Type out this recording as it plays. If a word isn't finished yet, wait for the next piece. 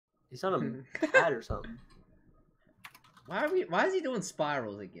He's on a pad or something. Why is he doing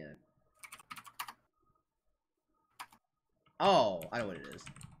spirals again? Oh, I know what it is.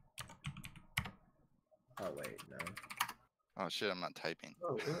 Oh wait, no. Oh shit, I'm not typing.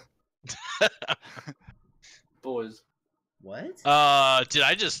 Oh, what? Boys. What? Did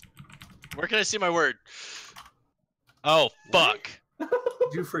I just... Where can I see my word? Oh, fuck. Did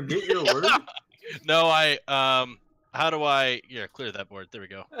you forget your word? No, how do I... Yeah, clear that board. There we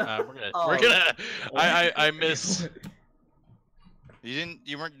go. We're gonna... I miss...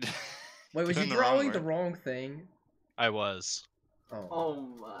 You weren't... Wait, was you doing the wrong drawing word. the wrong thing? I was. Oh. Oh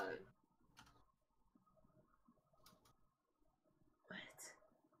my. What?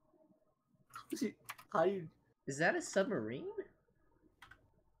 How you... Is that a submarine?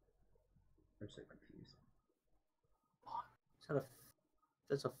 I'm so confused. Is that a...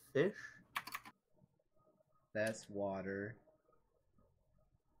 That's a fish? That's water.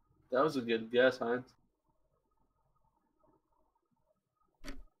 That was a good guess, Heinz.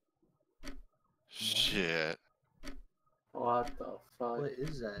 Shit. What the fuck? What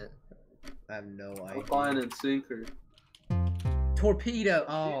is that? I have no Hook, line, idea. and sinker. Torpedo.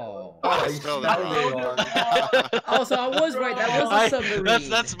 Oh. I you spelled spelled it it wrong. wrong. Oh, so I was right. That was a submarine.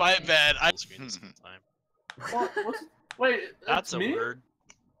 That's my bad. What? Wait, That's a me? word.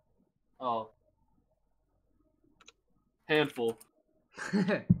 Oh. Handful.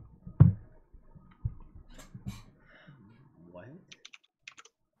 What?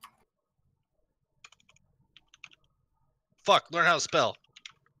 Fuck, learn how to spell.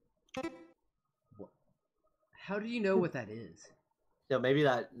 What? How do you know what that is? Yeah, maybe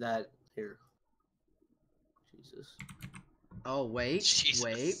that here. Jesus. Oh wait,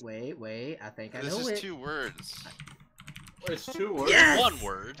 Jesus. wait. I think I This know is it. 2 words. It's 2 words. Yes! One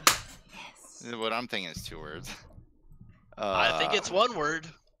word. Yes. What I'm thinking is 2 words. I think it's one word.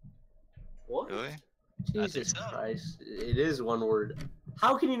 What? Really? Jesus so. Christ. It is one word.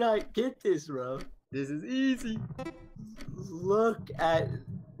 How can you not get this, bro? This is easy. Look at...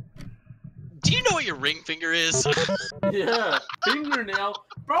 Do you know what your ring finger is? Yeah. Fingernail.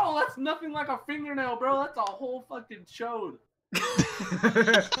 Bro, that's nothing like a fingernail, bro. That's a whole fucking chode.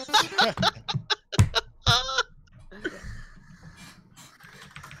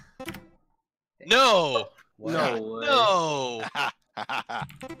 No. What? No way. No.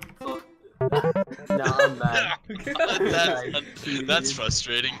 Nah, I'm mad. That's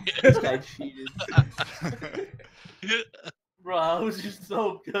frustrating. This guy cheated. Bro, I was just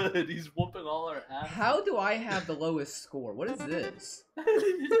so good. He's whooping all our ass. How do I have the lowest score? What is this?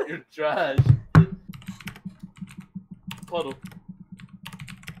 You're trash. Puddle.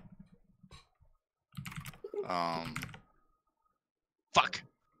 Fuck.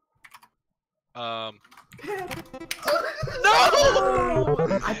 No! No.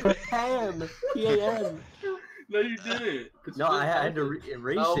 I put Pam. P-A-M. No, you didn't. No, I had to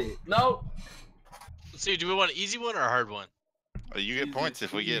erase No. it. No. Let's see, do we want an easy one or a hard one? Well, you get points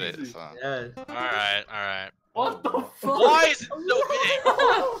if we get it. Easy. So. Yeah. Alright. What the fuck? Why is it so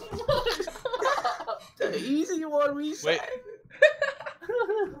big? The easy one we said.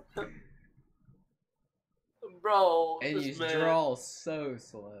 Wait. Bro, And this you man. draw so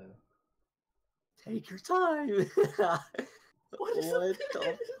slow. Take your time. What is What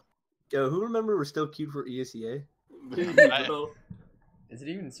the... Yo, who remember we're still queued for ESEA? Bro. Is it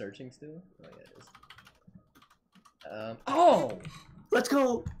even searching still? Oh yeah, it is. Oh! Let's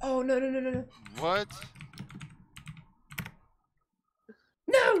go! Oh no. What?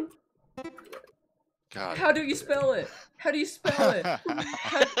 No! God. How do you spell it? How do you spell it?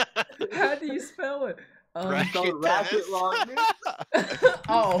 How do you spell it? Spelled racket longer.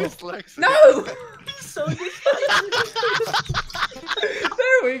 Oh. Dyslexic. No! So dyslexic.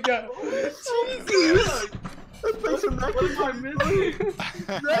 There we go. Jesus. Let's play some What am I racket missing?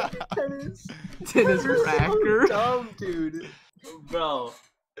 racket tennis. Tennis You're racker. So dumb, dude. Bro.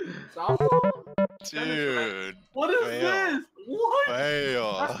 Softball? Dude. What is Fail. this? What?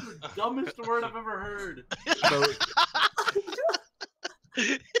 Fail. That's the dumbest word I've ever heard. So,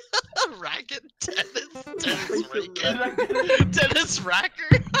 Racket tennis Did I racket. get it? Tennis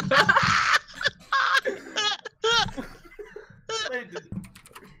racker. Wait, did...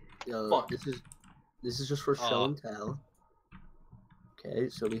 yo, Fuck. this is just for show and tell. Okay,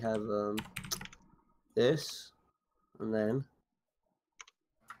 so we have this, and then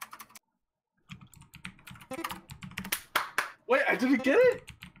Wait, I didn't get it?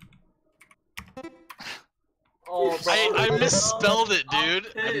 Oh, bro. I misspelled it, dude.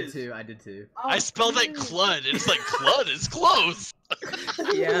 I did too. I spelled it clud. And it's like clud is close.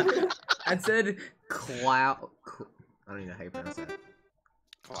 Yeah. I said cloud. I don't even know how you pronounce that.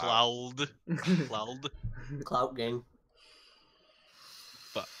 Cloud. Cloud. Clout gang.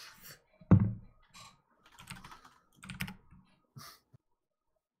 Fuck.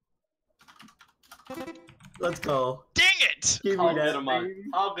 Let's go. Dang it! Give me How good that, am I? baby.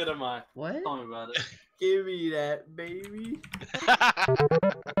 How good am I? What? Tell me about it. Give me that, baby. How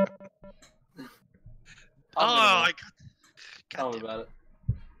Oh, good am I? Tell me about it.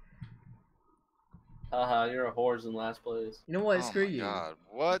 Haha, you're a horse in last place. You know what? Oh Screw my you. God.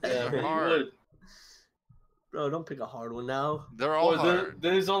 What? Yeah, They're you hard. would. Bro, don't pick a hard one now. They're all Boys, then, hard.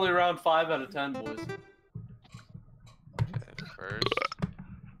 then he's only around 5 out of 10, boys. Okay, first.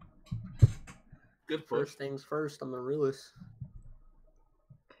 Good push. First things first, I'm a realist.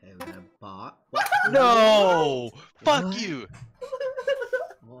 Okay, we got a bot. No! Fuck What? you!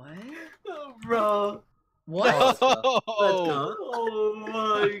 What? Oh, bro. What? Let's go. Oh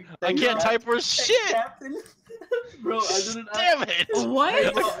my. I can't type worth shit! Captain. Bro, I didn't. Damn it!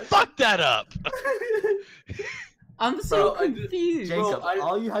 What? Fuck that up! I'm so Bro, confused. Jacob, Bro,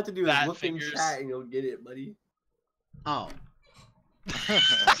 all you have to do is Fat look fingers. in chat and you'll get it, buddy. Oh.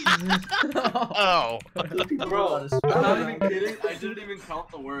 Oh. Those people Bro, know how to spell I'm not it, even bro. kidding. I didn't even count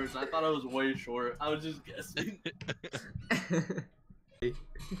the words. I thought I was way short. I was just guessing.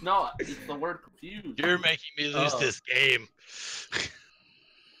 No, it's the word confused. You're making me lose Oh. this game.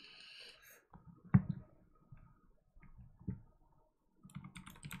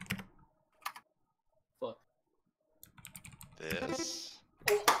 Fuck. This.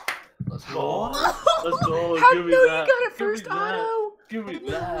 Let's go. What? Let's go. How Give no, me you that. got it Give first, me that. Otto. Give me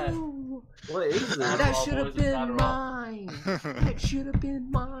that. No. What is this? That That Adderall, should have boys, it's been Adderall. mine. That should have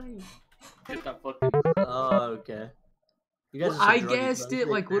been mine. Get that fucking. Oh, okay. You guys Well, are I some druggies, guessed bro. it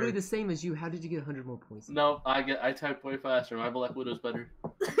like Fair. literally the same as you. How did you get 100 more points? No, I type way faster. My Black Widow's better.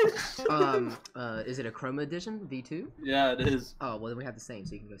 Is it a Chroma edition V2? Yeah, it is. Oh, well then we have the same,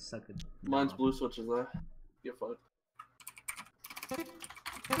 so you can go suck it. Mine's blue switches though. Get fucked.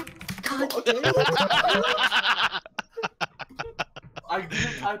 God damn it. I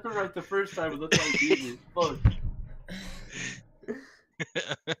didn't type it right the first time, but that's how you beat me. Fuck.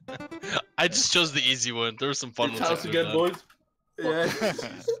 I just chose the easy one. There were some fun It's ones. I house could've again, done. boys. Yeah.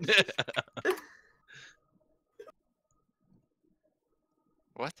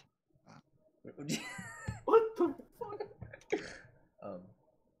 What? What the fuck?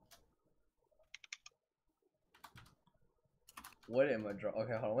 What am I draw?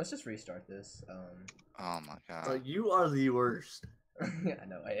 Okay, hold on. Let's just restart this. Oh my God. Bro, you are the worst. I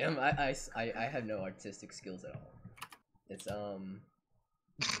know I am. I have no artistic skills at all. It's oh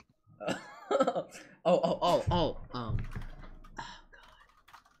god.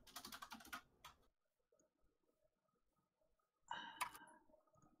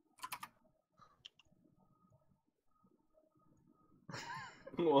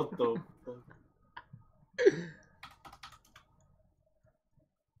 What the fuck?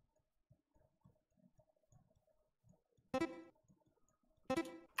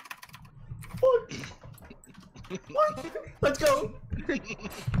 Let's go.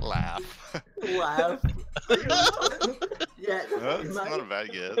 Laugh. Laugh. Yeah. That's not a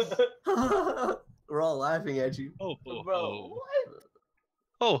bad guess. We're all laughing at you. Ho ho Bro, ho. what?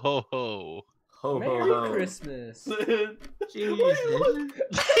 Ho ho ho. Ho Merry ho ho. Christmas. Jesus.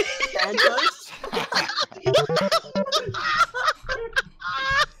 Santos?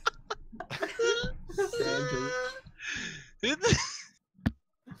 Santos.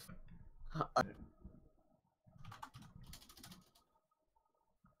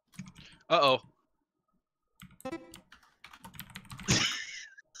 Uh-oh. You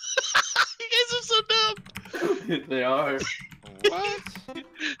guys are so dumb. They are. What?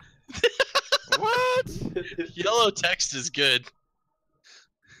 What? Yellow text is good.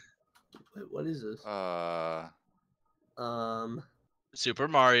 Wait, what is this? Super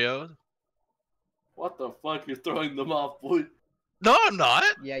Mario. What the fuck? You're throwing them off, boy. No, I'm not.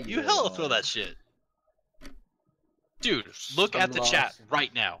 Yeah, You really hella are. throw that shit. Dude, look at the chat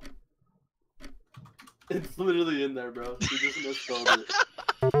right now. It's literally in there, bro. You just misspelled it.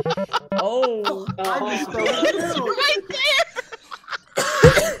 Oh. I misspelled it too.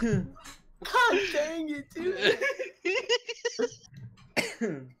 Right God dang it, dude.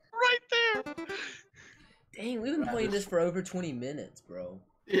 there. Right there. Dang, we've been playing this for over 20 minutes, bro.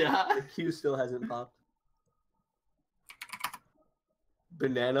 Yeah. The Q still hasn't popped.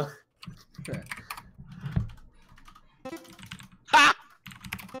 Banana. Ha!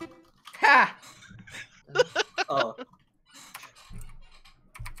 Ha! Oh.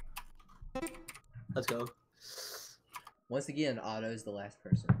 Let's go. Once again, Otto's the last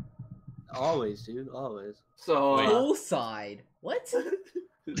person. Always, dude. Always. So, Wait. Poolside. What?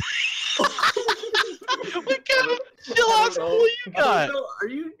 got? No, are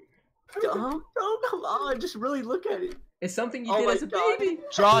you dumb? No, come on. Just really look at it. It's something you Oh did my as a God. baby.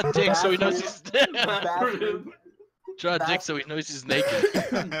 Draw a dick so he knows he's Bathroom. Draw a dick so he knows he's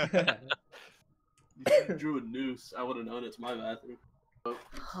naked. You drew a noose. I would have known it's my bathroom.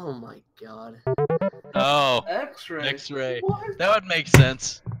 Oh my God. Oh, X-ray. X-ray. What? That would make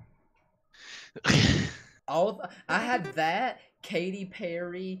sense. I had that, Katy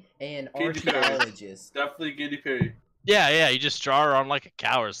Perry, and Katy Perry. archaeologist. Definitely Katy Perry. Yeah, you just draw her on like a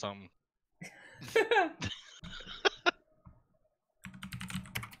cow or something.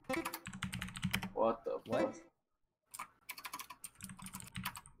 What the What? fuck?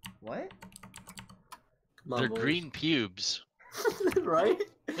 What? Come on, They're boys. green pubes. Right?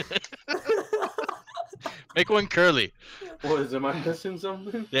 Make one curly. Boys, am I missing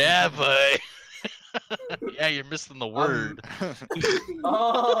something? Yeah, boy. Yeah, you're missing the word.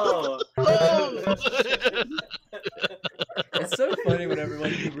 Oh! It's so funny whenever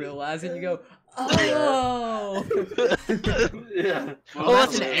like you realize it, you go, oh. Yeah. Oh,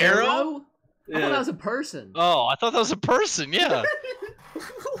 that's an arrow? I thought that was a person. Oh, I thought that was a person. Yeah.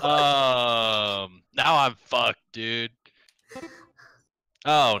 Now I'm fucked, dude.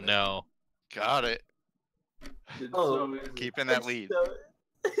 Oh no. Got it. It's Oh, so easy. Keeping that lead.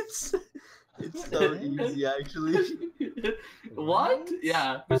 It's so easy, actually. What?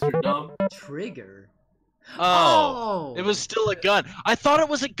 Yeah, Mr. Dumb. Trigger. Oh, it was still a gun. I thought it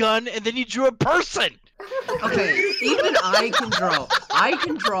was a gun, and then you drew a person. Okay, even I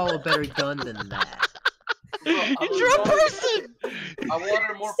can draw a better gun than that. You drew a person. I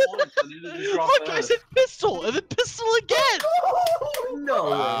wanted more points. I needed to drop Look, I fast. said pistol, and then pistol again. No way.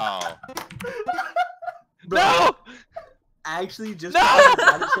 Wow. No, Actually, just No! because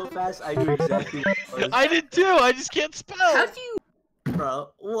I got it so fast, I knew exactly what it was. I did too. I just can't How spell. do you? Bro,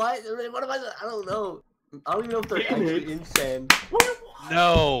 what? What am I? I don't know. I don't even know if they're actually insane.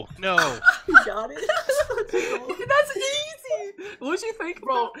 No. You got it? That's easy. What'd you think,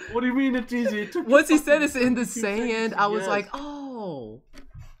 Bro, what do you mean it's easy? It took Once he fucking said it's in the 2 seconds sand, to I was guess. like, oh.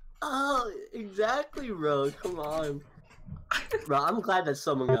 Oh, exactly, bro. Come on. Bro, I'm glad that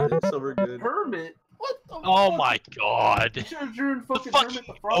someone got it, so we're good. Hermit? What the Oh fuck? my god. You should've drew The fucking fucking Hermit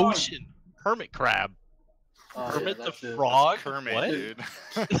the Frog. ocean. Hermit crab. Oh, yeah, Hermit the that's it. frog. Kermit, What? dude.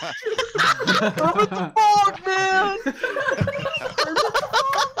 Hermit the frog, man.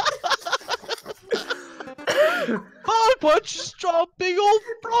 Fuck, why don't you just draw a big old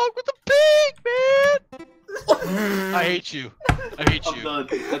frog with a pig, man? I hate you. I hate I'm you. done.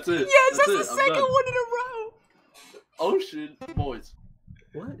 That's it. Yes, that's it. the I'm second done. one in a row. Ocean, boys.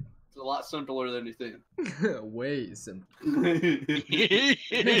 What? It's a lot simpler than you think. Way simple.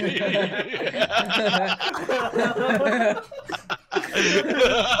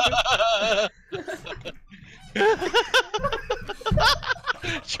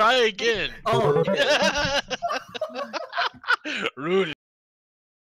 Try again. Oh, okay. Rude.